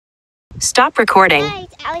Stop recording. Hi,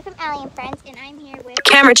 it's Allie from Allie and Friends, and I'm here with...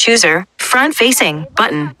 Camera chooser, front facing,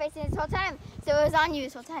 button. Front facing this whole time, so it was on you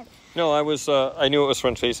this whole time. No, I was. I knew it was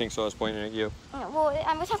front facing, so I was pointing at you. Well,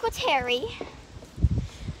 I'm gonna talk with Terry.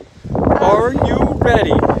 Are you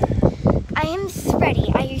ready? I am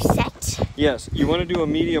ready. Are you set? Yes. You want to do a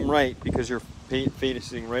medium right because you're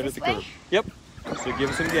facing right This at the way? curve. Yep. So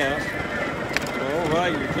give it some gas. All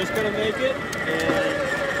right. You're just gonna make it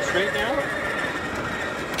and straighten out.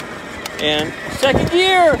 And second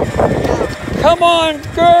gear. Come on,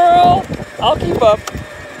 girl. I'll keep up. No,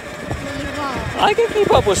 you won't. I can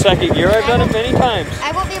keep up with second gear. I've done it many times.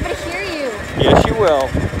 I won't be able to hear you. Yes, you will.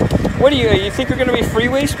 What do you think are going to be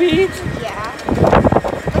freeway speeds? Yeah.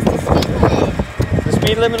 What's the speed limit? The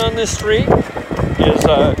speed limit on this street is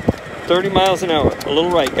 30 miles an hour. A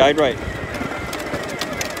little right, guide right.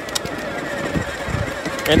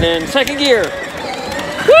 And then second gear.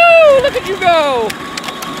 Woo! Look at you go!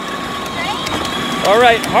 All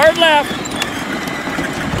right, hard left.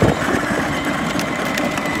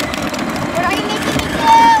 What are you making me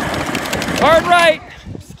do? Hard right.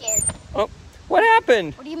 I'm scared. Oh, what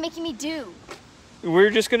happened? What are you making me do?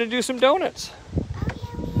 We're just going to do some donuts. Oh,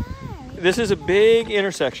 yeah, we are. This is a big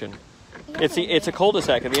intersection. Yeah, It's a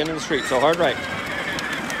cul-de-sac at the end of the street, so hard right.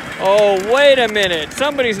 Oh, wait a minute.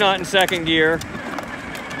 Somebody's not in second gear.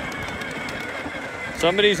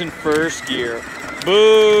 Somebody's in first gear.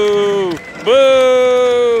 Boo!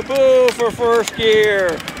 Boo! Boo for first gear.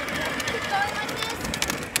 Keep going like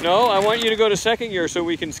this? No, I want you to go to second gear so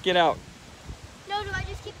we can skid out. No, do I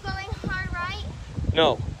just keep going hard right?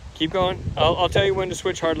 No, keep going. I'll tell you when to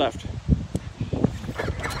switch hard left.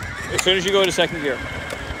 As soon as you go to second gear.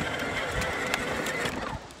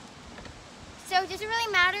 So does it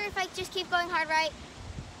really matter if I just keep going hard right?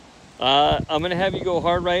 I'm gonna have you go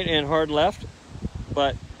hard right and hard left,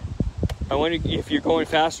 but I want to, if you're going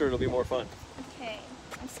faster, it'll be more fun. Okay.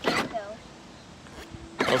 I'm scared though.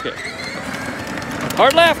 Okay.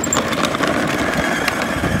 Hard left.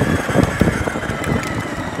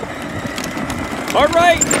 Hard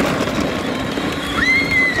right.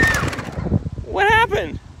 What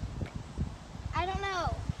happened? I don't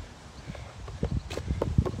know.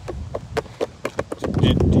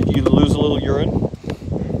 Did you lose a little urine?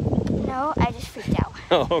 No, I just freaked out.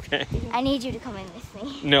 Oh, okay. I need you to come in with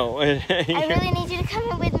me. No. I really need you to come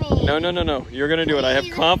in with me. No. You're gonna do it. I have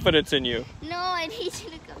Please. confidence in you. No, I need you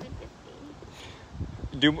to come in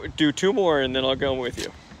with me. Do two more and then I'll go with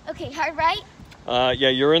you. Okay, hard right? Yeah,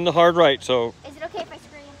 you're in the hard right, so Is it okay if I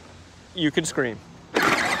scream? you can scream.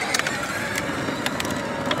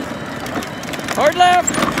 Hard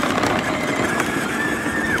left.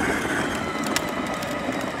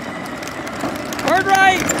 Hard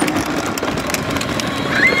right.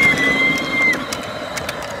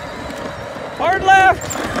 Hard left.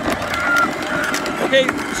 Okay,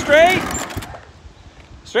 straight.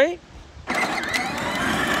 Straight.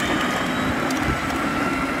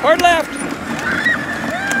 Hard left.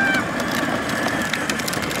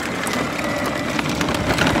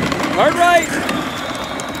 Hard right.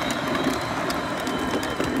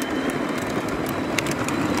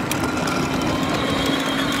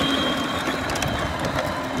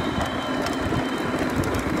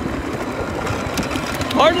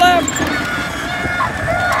 Hard left.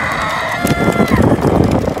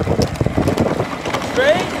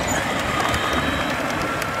 Straight.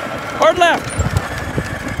 Hard left.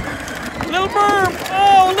 Little berm.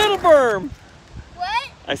 Oh, little berm. What?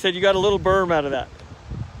 I said you got a little berm out of that.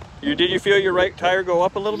 Did you feel your right tire go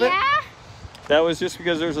up a little bit? Yeah? That was just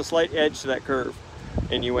because there's a slight edge to that curve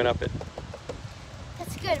and you went up it.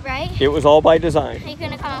 That's good, right? It was all by design. Are you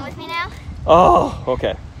gonna come on with me now? Oh,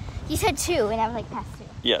 okay. You said 2 and I'm like past 2.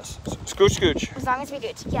 Yes. Scooch, scooch. As long as we do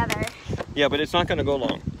it together. Yeah, but it's not going to go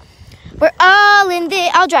long. We're all in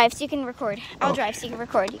the... I'll drive so you can record. I'll drive so you can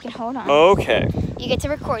record. You can hold on. Okay. You get to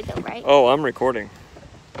record though, right? Oh, I'm recording.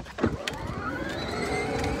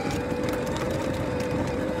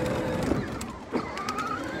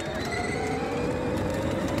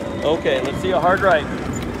 Okay, let's see a hard right.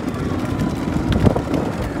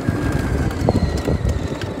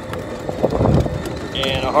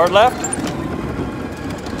 And a hard left.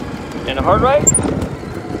 And a hard right.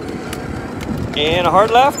 And a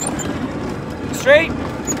hard left. Straight.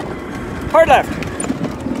 Hard left.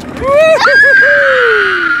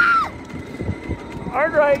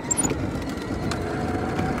 Hard right.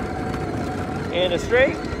 And a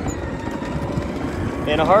straight.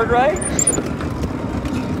 And a hard right.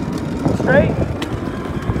 Straight.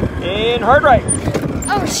 And hard right.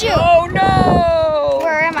 Oh, shoot. Oh, no.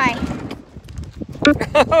 Where am I?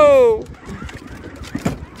 Oh.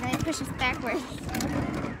 Let me push us backwards.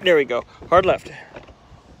 There we go. Hard left.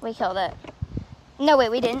 We killed it. No, wait,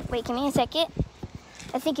 we didn't. Wait, give me a second.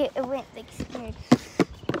 I think it went like weird.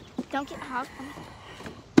 Don't get hot.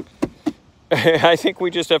 I think we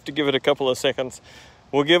just have to give it a couple of seconds.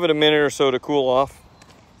 We'll give it a minute or so to cool off.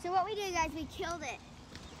 So what we did, guys, we killed it.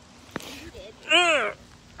 You did.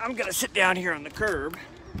 I'm gonna sit down here on the curb.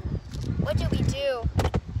 What did we do?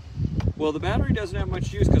 Well, the battery doesn't have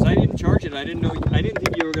much use because I didn't charge it. I didn't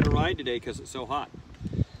think you were gonna ride today because it's so hot.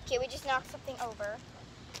 Okay, we just knocked something over.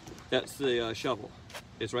 That's the shovel.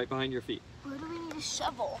 It's right behind your feet. Where do we need a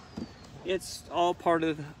shovel? It's all part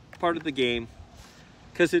of the game,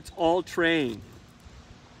 because it's all terrain.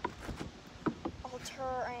 All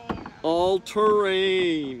terrain. All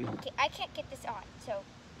terrain. Okay, I can't get this on, so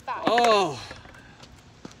bye. Oh.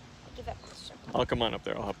 I give up this shovel. I'll come on up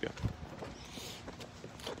there. I'll help you.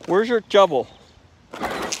 Where's your shovel?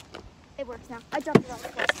 It works now. I dropped it on the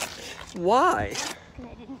floor. Why?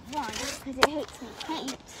 Because I didn't want it, because it hates me. Can't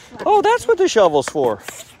you? Oh, that's what the shovel's for.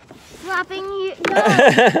 Slapping you.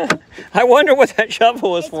 No. I wonder what that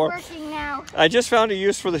shovel was It's for. working now. I just found a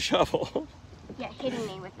use for the shovel. Yeah, hitting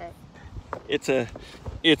me with it.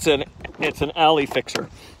 It's an alley fixer.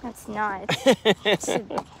 That's not.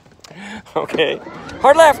 Okay.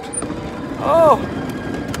 Hard left. Oh.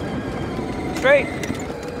 Straight.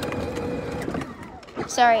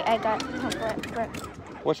 Sorry, I got no grip.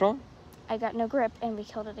 What's wrong? I got no grip and we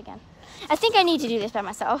killed it again. I think I need to do this by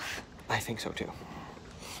myself. I think so too.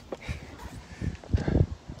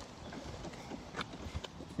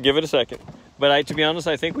 Give it a second. But to be honest,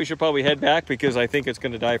 I think we should probably head back because I think it's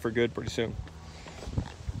going to die for good pretty soon.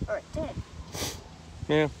 Or it did.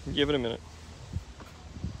 Yeah, give it a minute.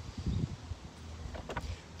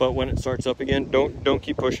 But when it starts up again, don't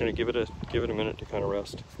keep pushing it. Give it a minute to kind of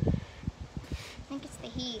rest. I think it's the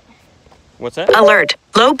heat. What's that? Alert.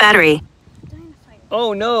 Low battery.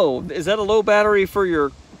 Oh no! Is that a low battery for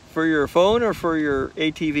your phone or for your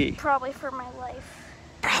ATV? Probably for my life.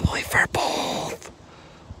 Probably for both.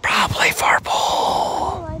 Probably for both.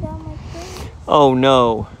 I'll lie down like this. Oh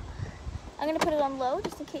no. I'm gonna put it on low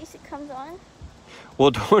just in case it comes on.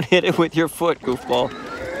 Well, don't hit it with your foot, goofball.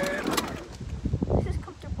 This is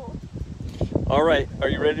comfortable. All right, are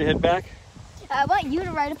you ready to head back? I want you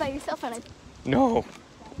to ride it by yourself and No.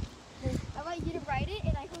 I want you to ride it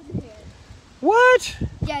and I hold your hand. What?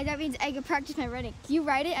 Yeah, that means I can practice my running. You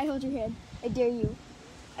ride it, I hold your hand. I dare you.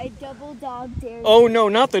 I double dog dare you. Oh no,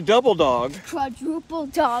 not the double dog. Quadruple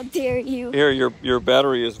dog dare you. Here, your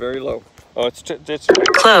battery is very low. Oh, it's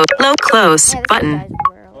Close. Low close. Yeah, this Button. guy's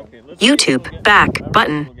rarely. okay. Let's YouTube. see if we'll get Back. me. I don't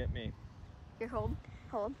Button. think we'll get me. Here, hold.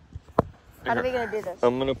 How are we gonna do this?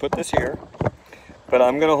 I'm gonna put this here, but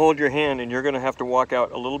I'm gonna hold your hand, and you're gonna have to walk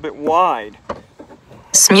out a little bit wide.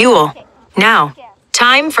 Smule. Now. Yeah.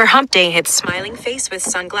 Time for hump day hits smiling face with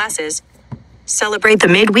sunglasses. Celebrate the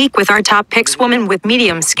midweek with our top picks woman with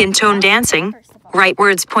medium skin tone dancing. First of all, Right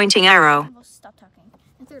words pointing arrow. we'll stop talking.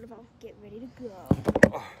 And third of all, get ready to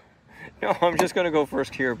go. No, I'm just gonna go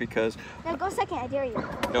first here because Now go second, I dare you.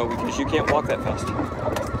 because you can't walk that fast.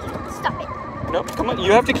 Stop it. Nope, come on.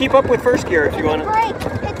 You have to keep up with first gear if you want to. Brake!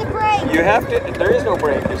 Hit the brake! You have to. There is no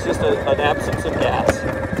brake. It's just an absence of gas.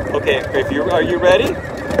 Okay. Are you ready?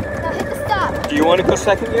 Now hit the stop. Do you want to go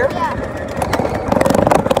second gear? Yeah.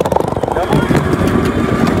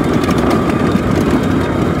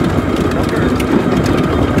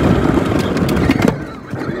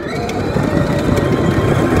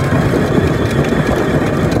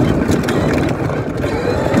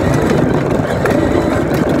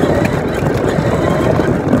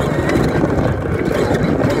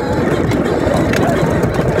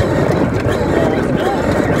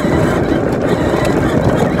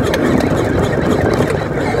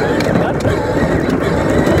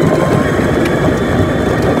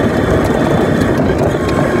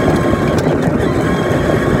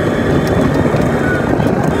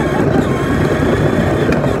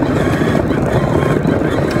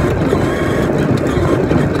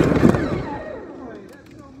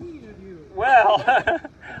 Well,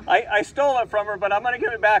 I stole it from her, but I'm going to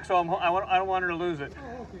give it back, so I don't want her to lose it.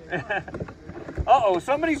 Uh-oh,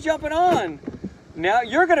 somebody's jumping on. Now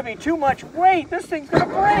you're going to be too much weight. This thing's going to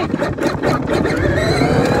break.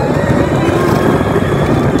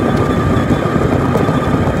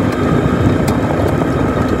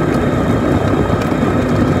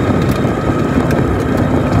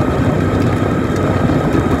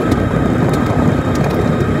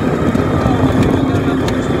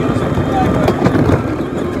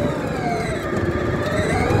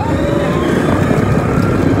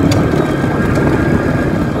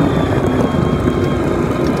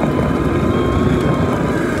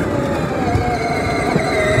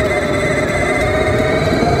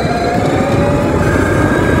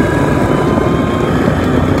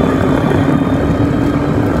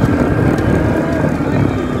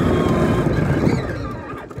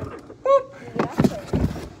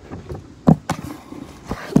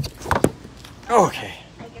 Okay.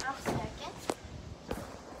 Take it off second.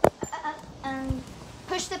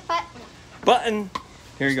 Push the button. Button.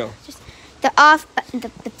 Here you go. Just the off button.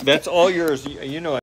 That's all yours. You know it.